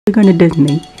We're going to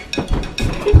Disney.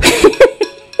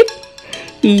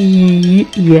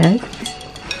 Yes.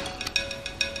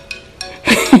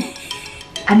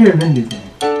 I've never been to Disney.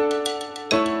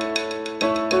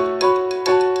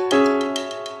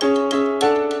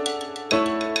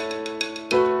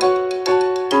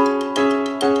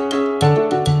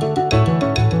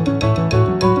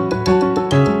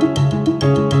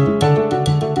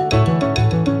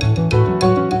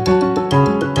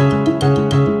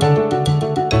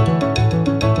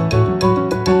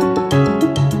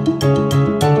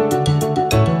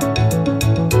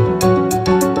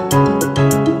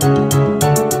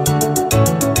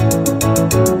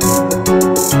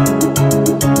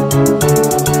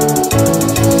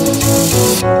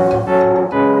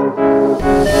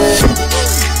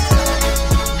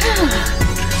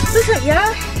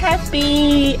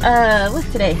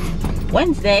 What's today?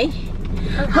 Wednesday.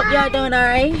 Hope y'all doing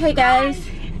alright. Hey guys.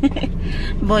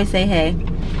 Boy, say hey.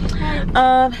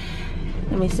 Let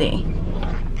me see.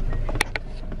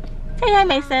 Hey,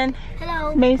 Mason.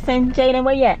 Hello. Mason, Jaden,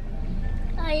 where you at?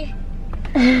 Hi.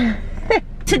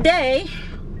 Today,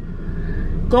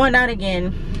 going out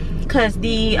again, cause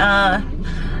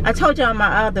I told you on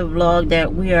my other vlog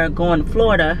that we are going to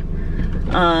Florida.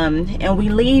 And we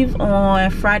leave on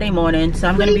Friday morning, so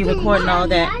I'm gonna be recording all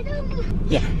that.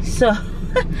 Yeah, so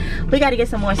we got to get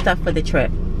some more stuff for the trip.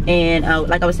 And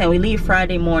like I was saying, we leave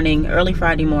Friday morning, early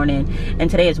Friday morning, and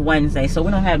today is Wednesday, so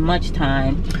we don't have much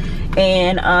time.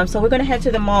 And so we're gonna head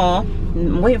to the mall.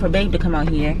 I'm waiting for Babe to come out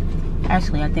here.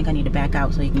 Actually, I think I need to back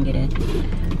out so you can get in.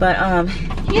 But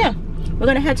yeah, we're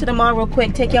gonna head to the mall real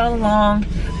quick, take y'all along,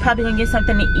 probably gonna get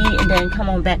something to eat, and then come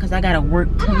on back because I gotta work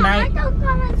tonight.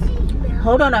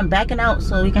 Hold on, I'm backing out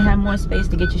so we can have more space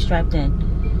to get you strapped in.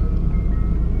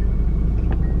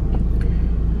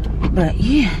 But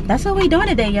yeah, that's what we doing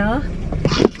today, y'all.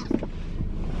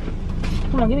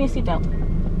 Come on, give me a seatbelt.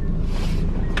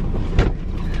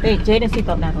 Wait, Jaden's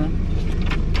seatbelt not on.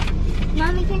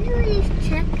 Mommy, can you please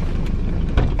check?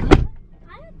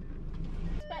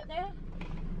 Back there?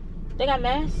 They got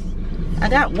masks? I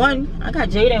got one. I got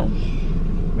Jaden.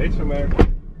 Make some air.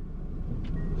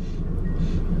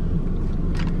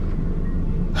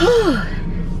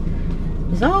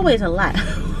 There's always a lot.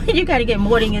 You gotta get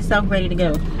more than yourself ready to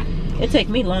go. It takes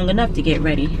me long enough to get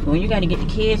ready. When you gotta get the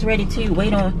kids ready too,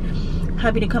 wait on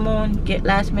hubby to come on, get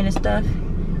last minute stuff.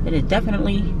 It is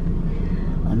definitely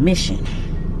a mission.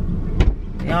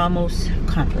 We almost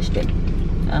accomplished it.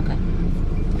 Okay.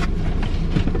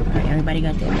 Alright, everybody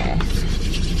got their masks.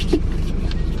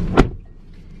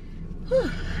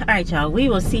 Alright, y'all. We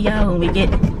will see y'all when we get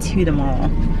to the mall.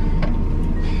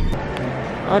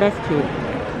 Oh, that's cute.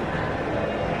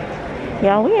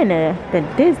 Y'all, we in the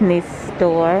Disney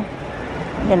store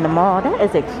in the mall. That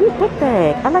is a cute book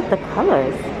bag. I like the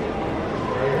colors.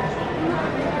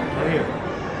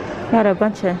 Got a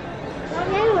bunch of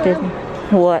Disney.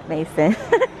 What, Mason?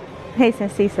 Mason,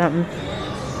 see something.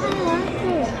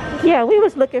 Yeah, we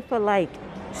was looking for like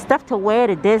stuff to wear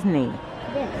to Disney.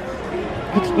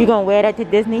 You gonna wear that to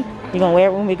Disney? You gonna wear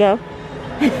it when we go?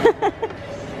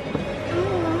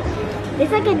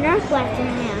 It's like a Nerf blaster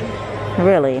hand.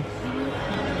 Really?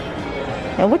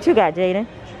 And what you got, Jaden?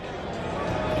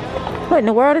 What in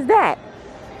the world is that?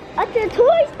 It's a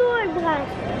Toy Story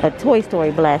blaster. A Toy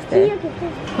Story blaster.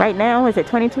 Right now, is it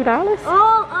 $22?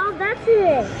 Oh, that's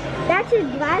it. That's his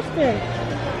blaster.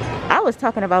 I was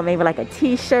talking about maybe like a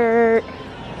t-shirt.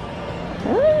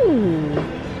 Ooh.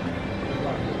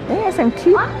 They have some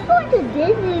cute. I'm going to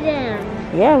Disneyland.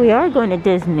 Yeah, we are going to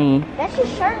Disney. That's your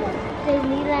shirt with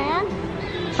Disneyland.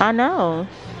 I know.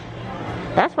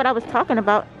 That's what I was talking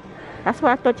about. That's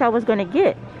what I thought y'all was gonna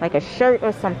get, like a shirt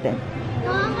or something.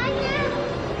 No, I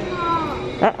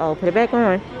can't. Uh-oh, put it back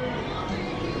on.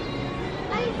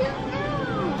 I don't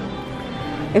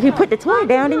know. If you put the toy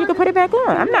down, then you can put it back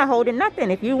on. I'm not holding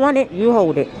nothing. If you want it, you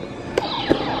hold it.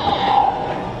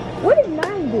 What did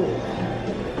mine do?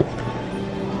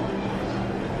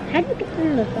 How do you get it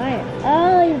in the fire?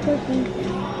 Oh, you're pushing.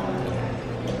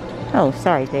 Oh,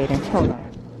 sorry, Jaden. Hold on.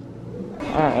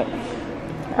 Alright.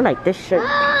 I like this shirt. Oh,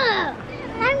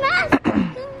 my mask is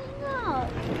coming out.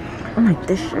 I like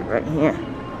this shirt right here.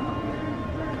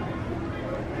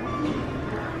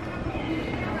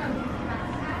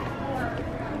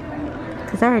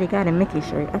 Because I already got a Mickey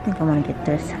shirt. I think I want to get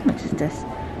this. How much is this?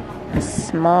 A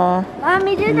small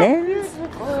Mommy, there's men's? a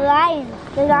Lion.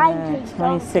 The Lion King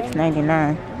song.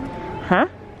 $26.99. Huh?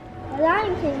 The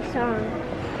Lion King song.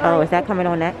 Oh, is that coming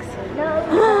on next? No.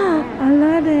 I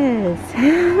love this.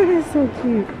 It's so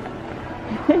cute.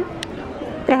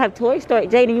 They have Toy Story.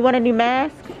 Jaden, you want a new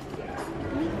mask?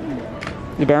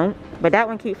 You don't? But that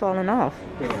one keep falling off.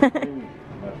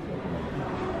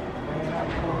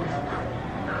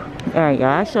 Alright, y'all,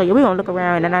 I'll show you. We're gonna look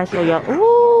around and I'll show y'all.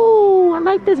 Ooh, I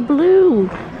like this blue.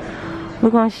 We're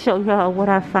gonna show y'all what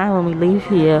I find when we leave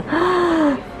here.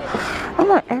 I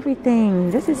want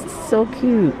everything. This is so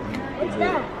cute. What's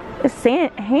that? It's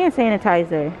hand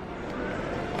sanitizer.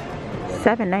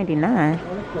 $7.99.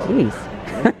 Jeez.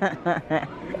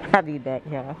 I'll be back,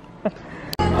 y'all.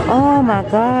 Oh my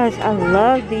gosh, I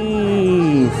love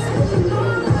these.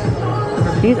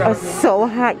 These are so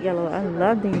hot yellow. I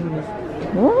love these.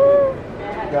 Woo.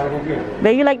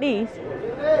 Babe, you like these?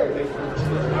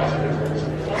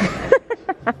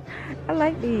 I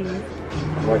like these.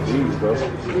 I like these, bro.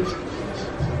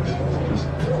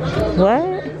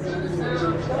 What?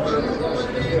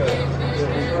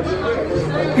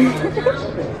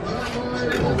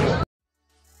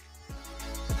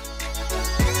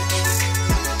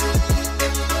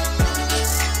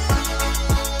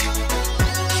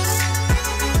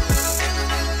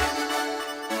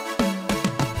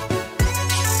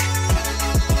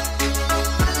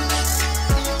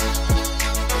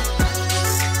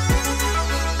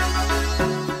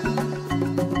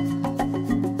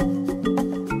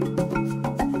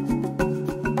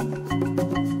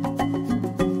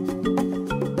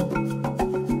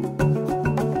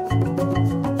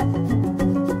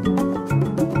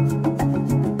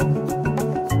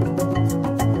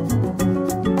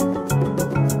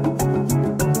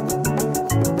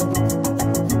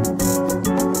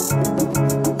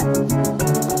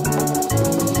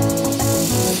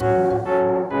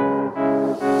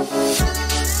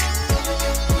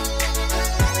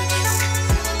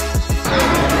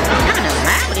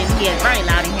 It's very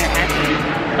loud in here actually,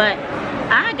 but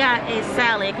I got a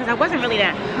salad because I wasn't really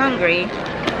that hungry,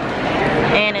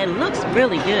 and it looks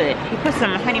really good. He put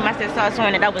some honey mustard sauce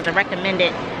on it. That was the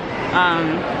recommended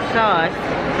sauce.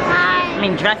 I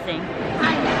mean dressing.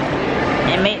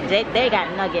 And they got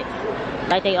nuggets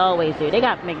like they always do. They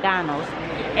got McDonald's,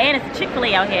 and it's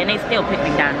Chick-fil-A out here, and they still pick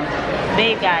McDonald's.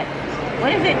 They've got,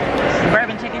 what is it?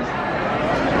 Bourbon chicken.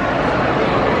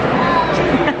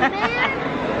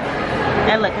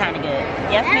 That look kind of good.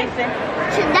 Yes, Mason?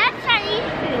 That's Chinese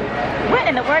food. What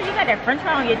in the world? You got that french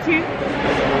fry on your tooth?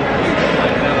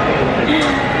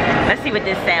 Let's see what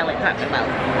this salad talks about.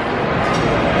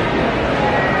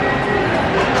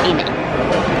 Eat it.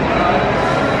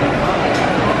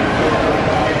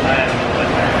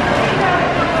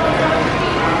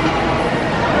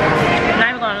 I'm not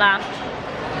even gonna lie.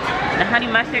 The honey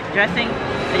mustard dressing,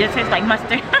 it just tastes like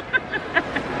mustard.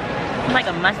 It's like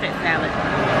a mustard salad.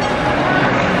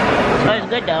 Oh, it's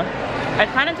good though. It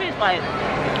kind of tastes like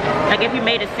if you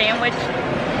made a sandwich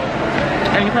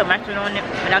and you put mustard on it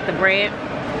without the bread.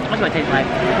 That's what it tastes like.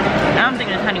 I don't think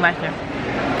it's honey mustard.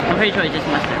 I'm pretty sure it's just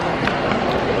mustard.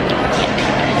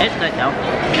 Yeah. It's good though.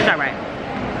 It's alright.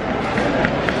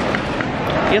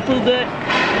 Your food good?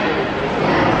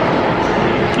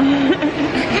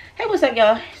 Hey, what's up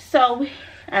y'all? So we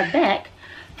are back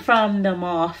from the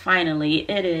mall finally.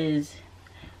 It is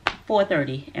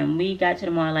 4:30 and we got to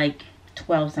the mall like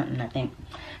 12 something I think.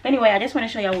 But anyway, I just want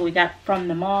to show y'all what we got from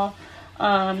the mall.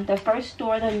 The first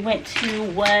store that we went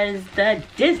to was the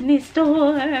Disney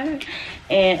store,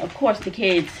 and of course the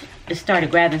kids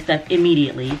started grabbing stuff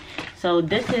immediately. So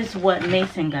this is what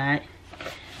Mason got,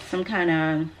 some kind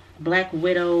of Black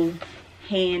Widow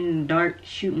hand dart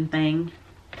shooting thing.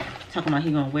 Talking about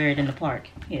he gonna wear it in the park.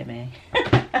 Yeah, man.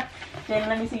 Then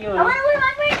let me see yours. I want to wear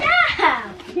my right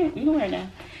now. Yeah, you can wear it now.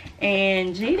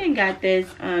 And Jaden got this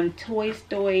Toy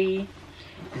Story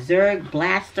Zerg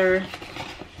blaster,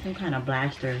 some kind of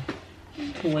blaster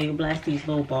toy. Blast these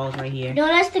little balls right here. No,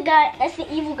 that's the guy. That's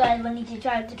the evil guy when he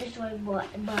tried to destroy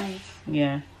boys.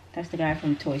 Yeah, that's the guy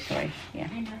from Toy Story. Yeah.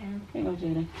 I know him. Here you go,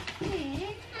 Jaden.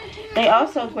 They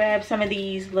also grabbed some of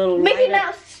these little Mickey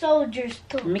Mouse soldiers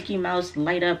too. Mickey Mouse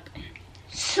light up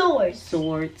swords.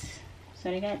 So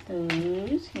they got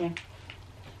those. Yeah.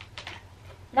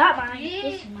 Not mine.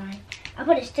 This is mine. I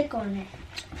put a stick on it.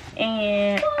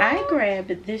 And I grabbed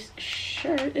this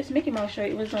shirt, this Mickey Mouse shirt.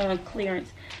 It was on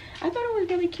clearance. I thought it was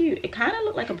really cute. It kind of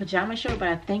looked like a pajama shirt, but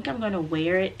I think I'm going to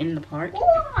wear it in the park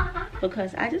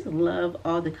because I just love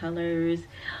all the colors.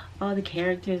 All the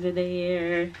characters are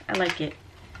there. I like it.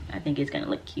 I think it's going to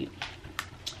look cute.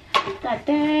 Got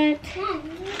that.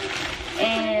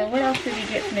 And what else did we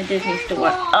get from the Disney store?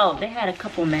 Oh, they had a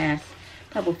couple masks,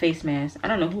 couple face masks. I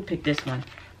don't know who picked this one,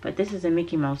 but this is a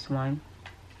Mickey Mouse one.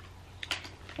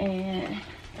 And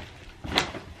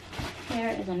here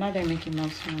is another Mickey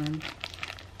Mouse one.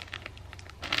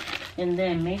 And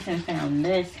then Mason found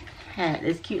this hat,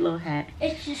 this cute little hat.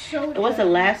 It's just so It was the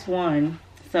last one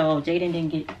So Jaden didn't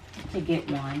get to get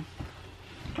one.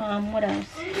 What else?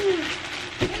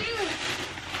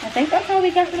 I think that's all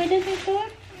we got from the Disney store.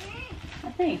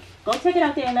 I think. Go take it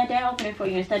out there and let Dad open it for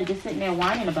you instead of just sitting there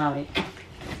whining about it.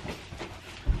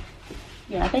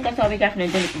 Yeah, I think that's all we got from the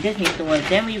Disney store.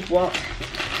 Then we walked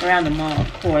around the mall,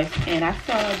 of course, and I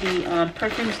saw the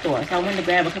perfume store. So I wanted to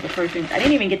grab a couple perfumes. I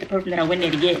didn't even get the perfume that I went there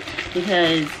to get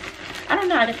because, I don't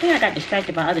know, I think I got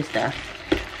distracted by other stuff.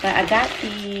 But I got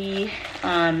the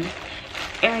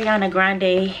Ariana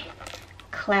Grande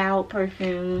Cloud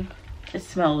perfume. It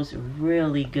smells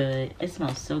really good. It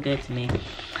smells so good to me.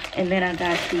 And then I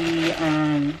got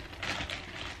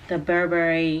the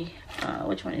Burberry,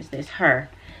 which one is this? Her.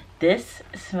 This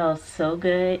smells so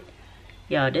good.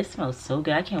 Yo, this smells so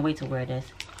good. I can't wait to wear this.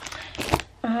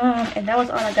 And that was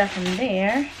all I got from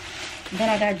there. Then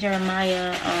I got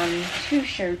Jeremiah 2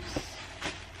 shirts,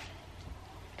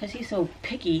 because he's so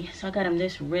picky. So I got him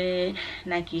this red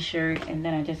Nike shirt, and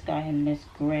then I just got him this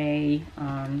gray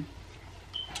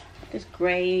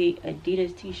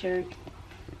Adidas t-shirt,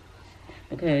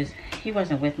 because he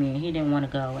wasn't with me and he didn't want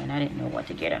to go and I didn't know what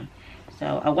to get him.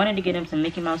 So I wanted to get him some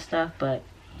Mickey Mouse stuff, but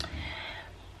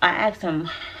I asked him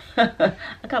a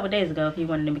couple days ago if he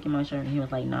wanted a Mickey Mouse shirt, and he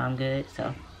was like, no, I'm good.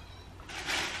 So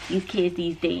these kids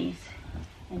these days,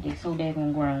 and they so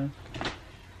daggone grown.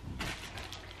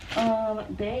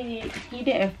 He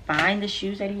didn't find the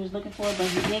shoes that he was looking for, but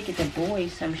he did get the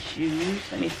boys some shoes.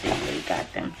 Let me see where he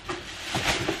got them.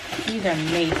 These are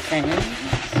Masons.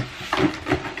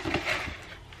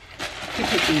 He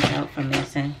took these out for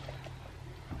Mason.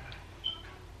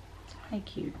 How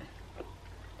cute.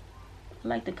 I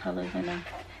like the colors in them.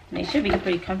 And they should be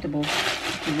pretty comfortable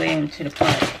if you wear them to the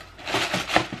park.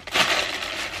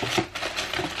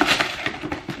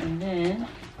 And then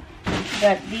we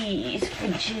got these for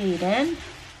Jaden.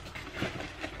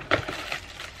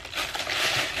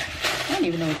 I don't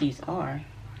even know what these are.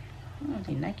 I don't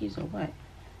think Nikes or what.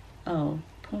 Oh,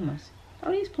 Pumas.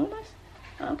 Oh, these Pumas?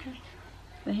 Oh, okay.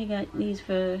 But he got these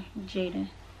for Jaden.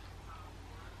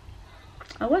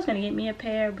 I was going to get me a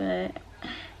pair, but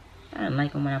I don't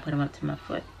like them when I put them up to my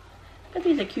foot. But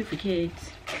these are cute for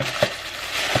kids.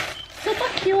 Super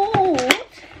cute.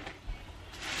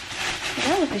 So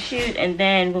that was the shoes. And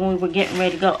then when we were getting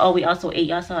ready to go, oh, we also ate.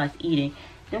 Y'all saw us eating.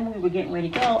 Then when we were getting ready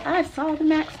to go, I saw the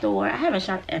MAC store. I haven't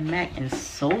shopped at MAC in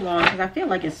so long, because I feel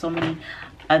like it's so many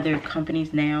other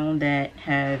companies now that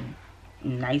have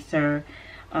nicer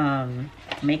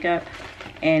makeup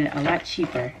and a lot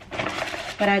cheaper.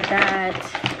 But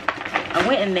I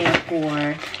went in there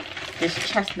for this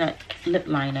chestnut lip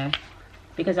liner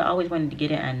because I always wanted to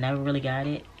get it. I never really got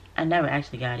it. I never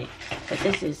actually got it. But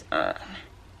this is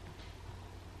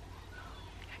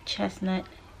chestnut.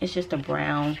 It's just a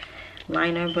brown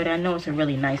liner, but I know it's a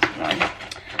really nice one.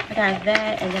 I got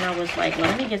that, and then I was like, well,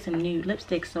 let me get some new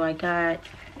lipsticks. So I got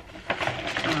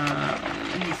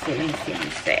let me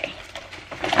see.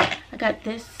 I got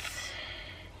this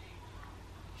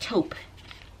taupe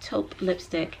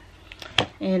lipstick,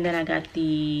 and then I got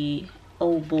the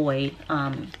Old Boy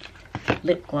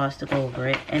lip gloss to go over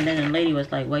it. And then the lady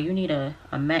was like, well, you need a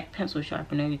MAC pencil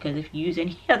sharpener, because if you use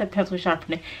any other pencil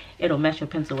sharpener, it'll mess your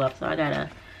pencil up. So I got a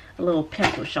little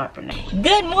pencil sharpener.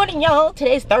 Good morning, y'all.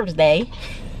 Today's Thursday.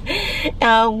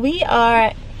 We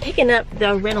are picking up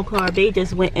the rental car. They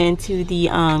just went into the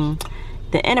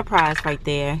Enterprise right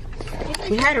there.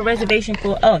 We had a reservation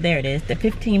for, oh, there it is, the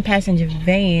 15 passenger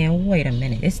van. Wait a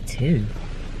minute, it's 2.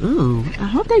 Ooh, I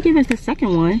hope they give us the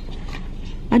second one.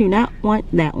 I do not want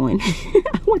that one.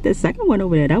 I want the second one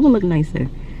over there. That one look nicer.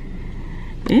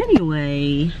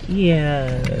 Anyway,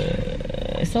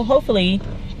 yeah. So hopefully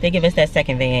they give us that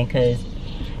second van, because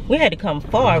we had to come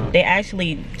far. They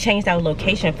actually changed our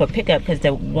location for pickup because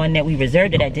the one that we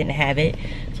reserved that didn't have it.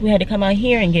 So we had to come out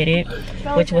here and get it,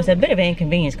 which was a bit of an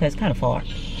inconvenience because it's kind of far.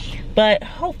 But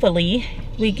hopefully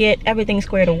we get everything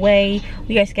squared away.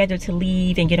 We are scheduled to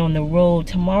leave and get on the road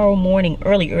tomorrow morning,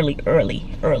 early,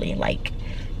 like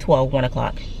 12, 1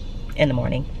 o'clock in the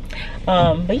morning.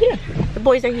 But yeah, the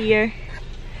boys are here.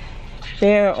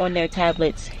 They're on their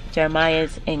tablets.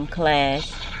 Jeremiah's in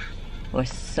class, or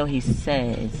so he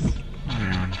says.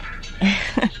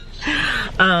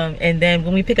 And then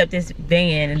when we pick up this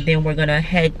van, and then we're gonna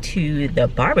head to the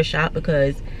barbershop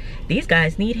because these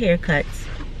guys need haircuts,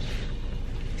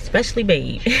 especially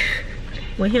Babe.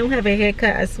 When he don't have a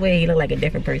haircut, I swear he look like a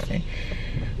different person.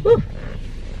 Woo.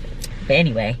 But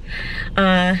anyway,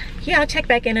 yeah, I'll check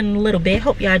back in a little bit.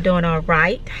 Hope y'all doing all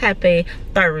right. Happy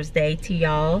Thursday to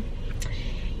y'all.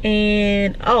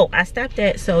 And oh, I stopped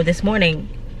at, so this morning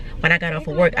when I got off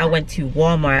of work, I went to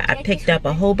Walmart. I picked up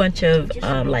a whole bunch of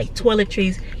like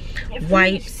toiletries.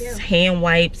 wipes, hand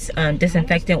wipes,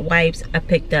 disinfectant wipes. I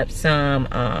picked up some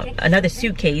another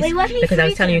suitcase because I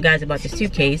was telling you guys about the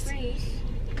suitcase.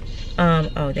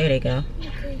 Oh, there they go.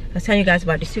 I was telling you guys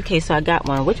about the suitcase, so I got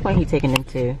one. Which one he taking them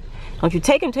to? Don't you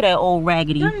take him to that old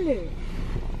raggedy.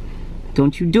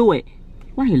 Don't you do it.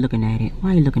 Why are you looking at it?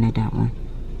 Why are you looking at that one?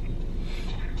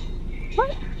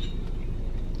 What?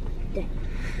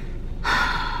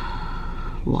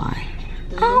 Why?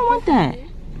 I don't want that.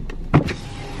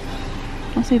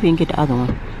 Let's see if we can get the other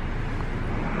one.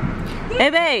 Hey,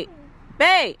 babe.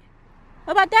 Babe.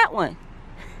 What about that one?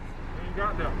 You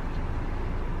got that.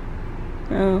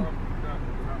 Oh.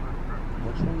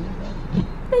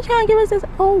 They trying to give us this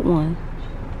old one.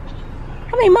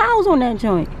 How many miles on that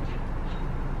joint?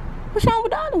 What's wrong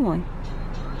with the other one?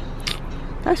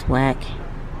 That's whack.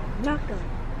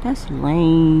 That's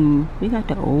lame. We got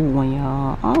the old one,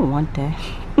 y'all. I don't want that.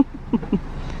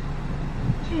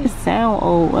 It sound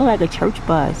old. Look like a church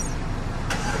bus.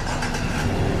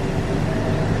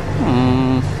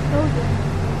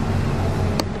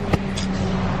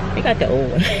 We got the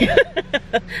old one.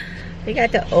 We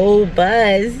got the old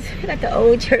bus. We got the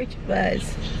old church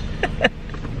bus.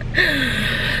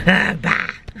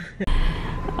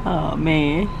 Oh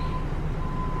man.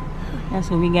 That's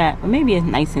what we got. Well, maybe it's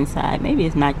nice inside. Maybe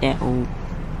it's not that old.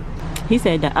 He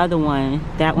said the other one,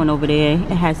 that one over there,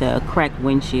 it has a cracked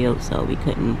windshield, so we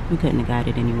couldn't have got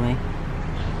it anyway.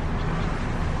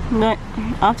 But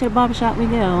off to the barbershop we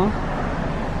go.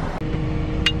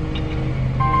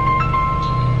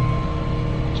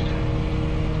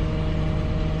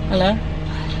 Hello?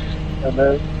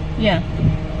 Hello? Yeah.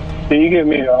 Can you get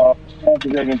me a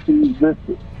sausage, egg, and cheese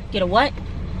biscuit? Get a what?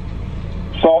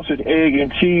 Sausage, egg,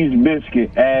 and cheese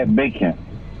biscuit, add bacon.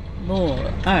 Boy,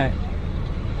 alright.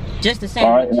 Just a All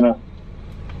right, sandwich?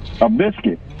 and a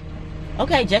biscuit.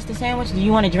 Okay, just a sandwich. Do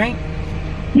you want a drink?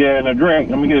 Yeah, and a drink.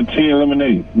 Let me get a tea and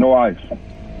lemonade. No ice.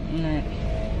 Alright.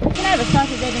 Can I have a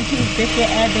sausage, egg, and cheese biscuit,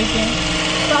 add bacon?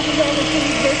 Sausage, egg, and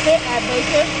cheese biscuit, add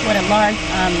bacon. With a large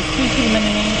sweet tea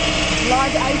lemonade.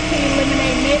 Large iced tea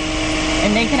lemonade mix.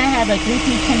 And then can I have a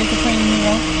 3-piece tender supreme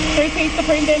meal 3-piece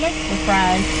supreme dinner. with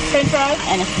fries French fries.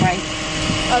 and a Sprite?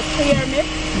 A clear mix.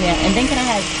 Yeah, and then can I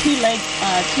have two leg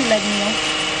meal?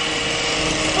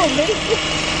 Oh, me?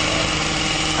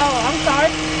 Oh, I'm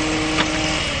sorry.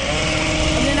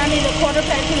 And then I need a quarter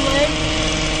patty leg.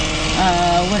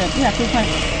 You have fruit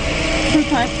punch? Fruit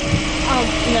punch? Oh,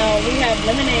 no, we have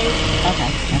lemonade. Okay,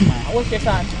 that's fine. What's your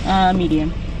size?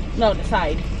 Medium. No, the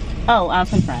side. Oh,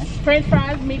 French fries. French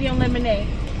fries, medium lemonade.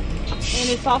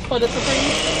 Any sauce for the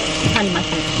supreme? Honey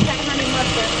mustard. Honey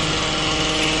mustard.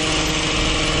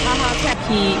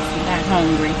 Kids got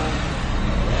hungry.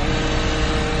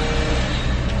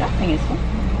 That thing is fun.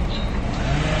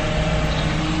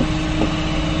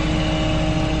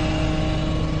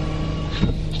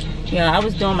 Yeah, I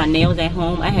was doing my nails at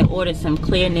home. I had ordered some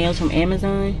clear nails from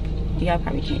Amazon. Y'all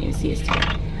probably can't even see it still.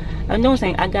 I was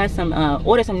noticing I got some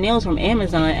ordered some nails from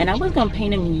Amazon, and I was gonna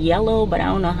paint them yellow, but I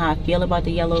don't know how I feel about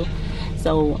the yellow.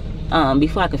 So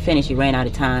before I could finish, it ran out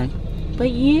of time.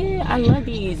 But yeah, I love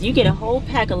these. You get a whole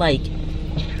pack of like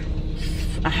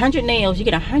 100 nails. You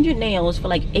get 100 nails for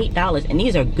like $8, and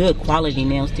these are good quality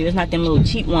nails too. It's not them little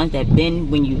cheap ones that bend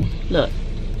when you look.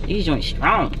 These joints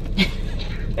strong.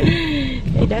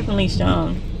 They definitely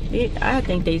strong. I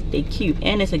think they cute,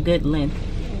 and it's a good length.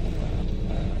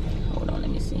 Hold on, let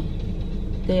me see.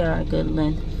 They are a good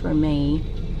length for me.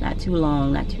 Not too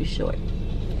long, not too short.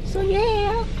 So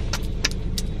yeah.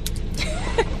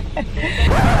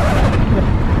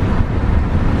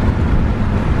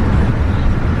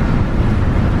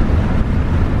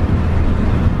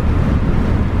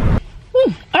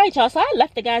 Alright y'all, so I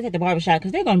left the guys at the barbershop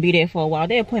because they're going to be there for a while.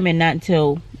 Their appointment not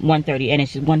until 1:30, and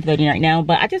it's just 1:30 right now.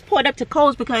 But I just pulled up to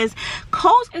Kohl's because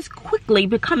Kohl's is quickly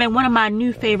becoming one of my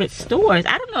new favorite stores.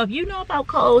 I don't know if you know about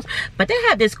Kohl's, but they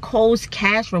have this Kohl's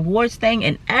cash rewards thing,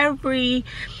 and I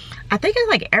think it's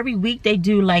like every week they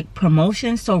do like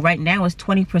promotions. So right now it's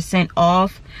 20%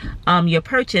 off your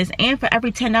purchase, and for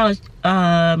every $10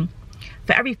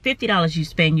 for every $50 you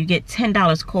spend, you get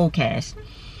 $10 Kohl's cash.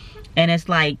 And it's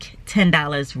like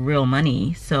 $10 real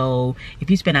money. So if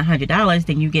you spend $100,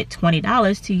 then you get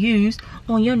 $20 to use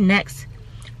on your next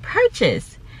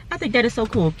purchase. I think that is so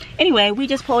cool. Anyway, we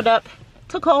just pulled up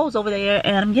to Kohl's over there,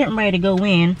 and I'm getting ready to go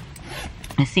in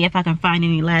and see if I can find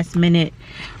any last minute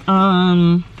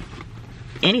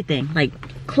anything like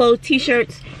clothes,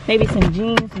 t-shirts, maybe some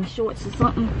jeans and shorts or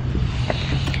something,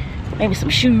 maybe some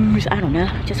shoes. I don't know,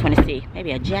 just want to see.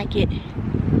 Maybe a jacket.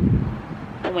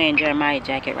 I'm wearing Jeremiah's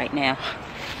jacket right now.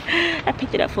 I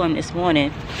picked it up for him this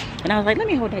morning, and I was like, let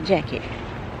me hold that jacket.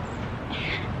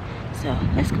 So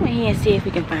let's go ahead and see if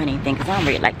we can find anything, because I don't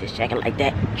really like this jacket like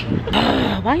that.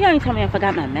 Why y'all ain't tell me I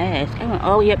forgot my mask? I went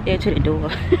all the way up there to the door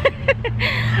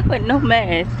with no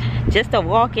mask, just a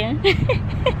walk-in.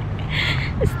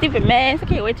 Stupid mask. I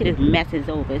can't wait till this mess is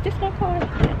over. Is this my car?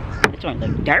 Yeah. This joint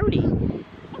look dirty.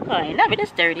 My car ain't never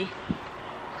this dirty.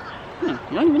 You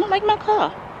don't even look like my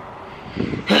car.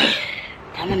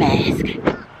 Got my mask.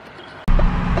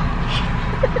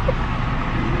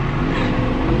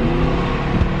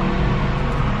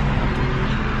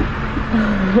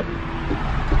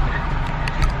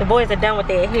 The boys are done with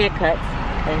their haircuts.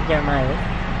 That's Jeremiah's.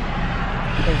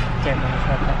 That's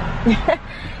Jeremiah's haircut.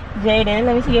 Jaden,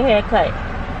 let me see your haircut.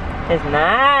 It's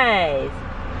nice.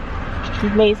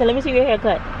 He's made, so let me see your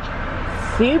haircut.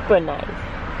 Super nice.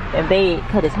 And babe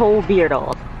cut his whole beard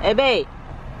off. Hey babe.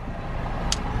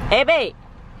 Hey babe.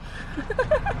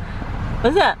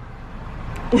 What's up?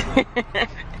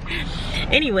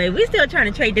 Anyway, we still trying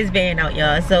to trade this van out,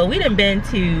 y'all. So we done been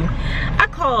to, I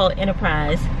called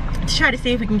Enterprise to try to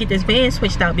see if we can get this van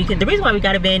switched out, because the reason why we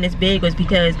got a van this big was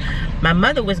because my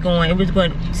mother was going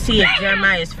to see if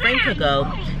Jeremiah's friend could go.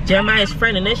 Jeremiah's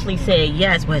friend initially said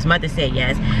yes. Well, his mother said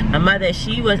yes. My mother,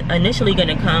 she was initially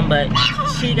gonna come, but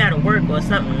she gotta work or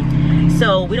something.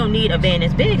 So we don't need a van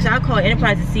this big. So I called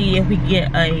Enterprise to see if we can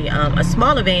get a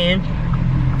smaller van,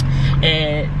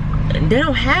 and they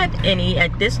don't have any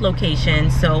at this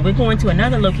location. So we're going to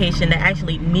another location that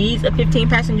actually needs a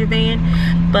 15-passenger van,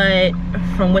 but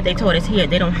from what they told us here,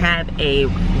 they don't have a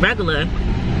regular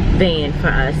van for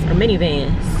us, a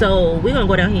minivan. So we're gonna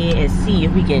go down here and see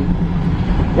if we can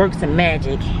work some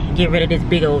magic, get rid of this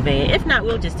big old van. If not,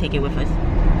 we'll just take it with us.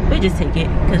 We'll just take it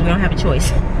because we don't have a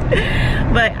choice.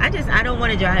 But I don't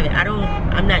want to drive it.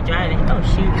 I'm not driving. Oh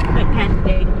shoot, quit passing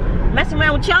day. Messing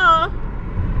around with y'all.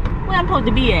 Where I'm supposed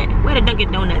to be at? Where the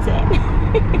Dunkin' Donuts at?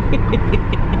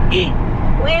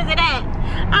 Where's it at?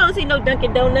 I don't see no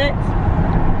Dunkin' Donuts.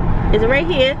 Is it right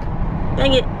here?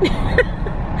 Dang it.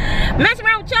 Messing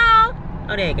around with y'all.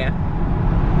 Oh, there you go.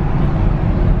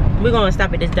 We're gonna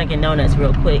stop at this Dunkin' Donuts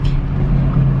real quick,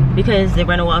 because the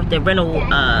rental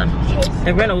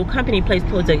company place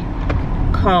supposed to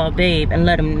call babe and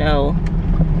let them know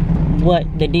what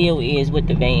the deal is with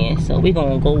the van. So we're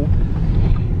gonna go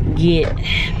get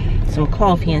some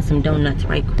coffee and some donuts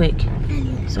right quick.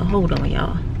 So hold on,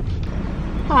 y'all.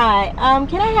 Hi,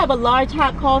 can I have a large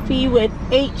hot coffee with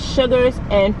 8 sugars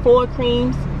and 4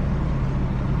 creams?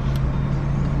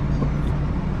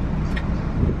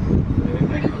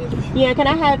 Yeah, can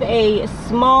I have a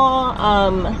small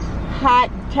hot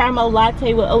caramel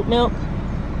latte with oat milk?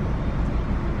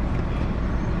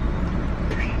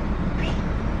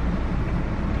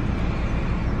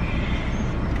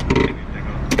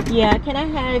 Yeah, can I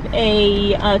have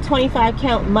a 25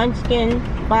 count munchkin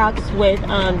box with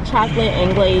chocolate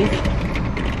and glaze?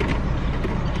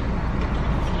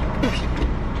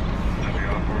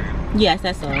 Yes,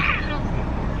 that's all.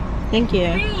 Thank you.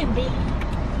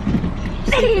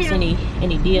 See if there's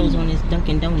any deals on this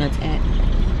Dunkin' Donuts app.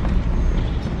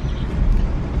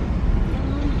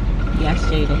 Yeah, I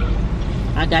showed it.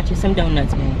 I got you some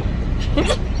donuts, man.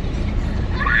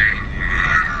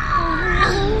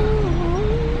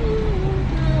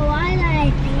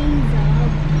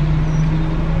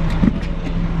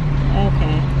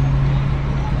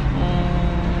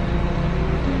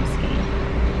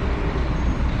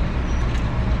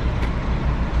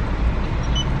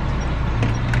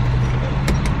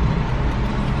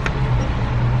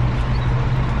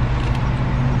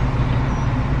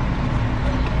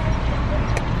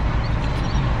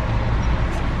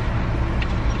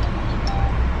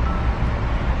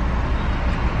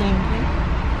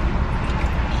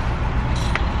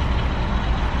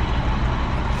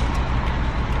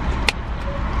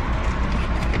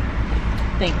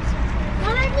 Thanks.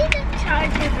 Well, I need a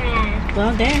charger back.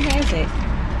 Well, Dad has it.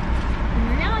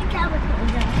 Now I got it.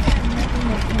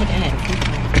 Look at it.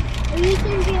 You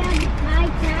can grab my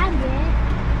tablet.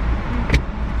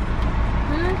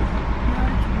 Huh?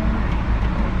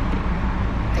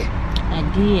 I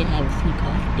did have a sneak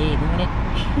off. Did, wasn't it?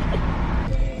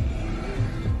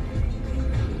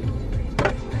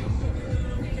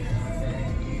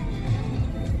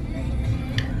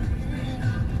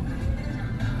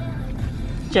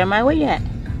 Jeremiah, where you at?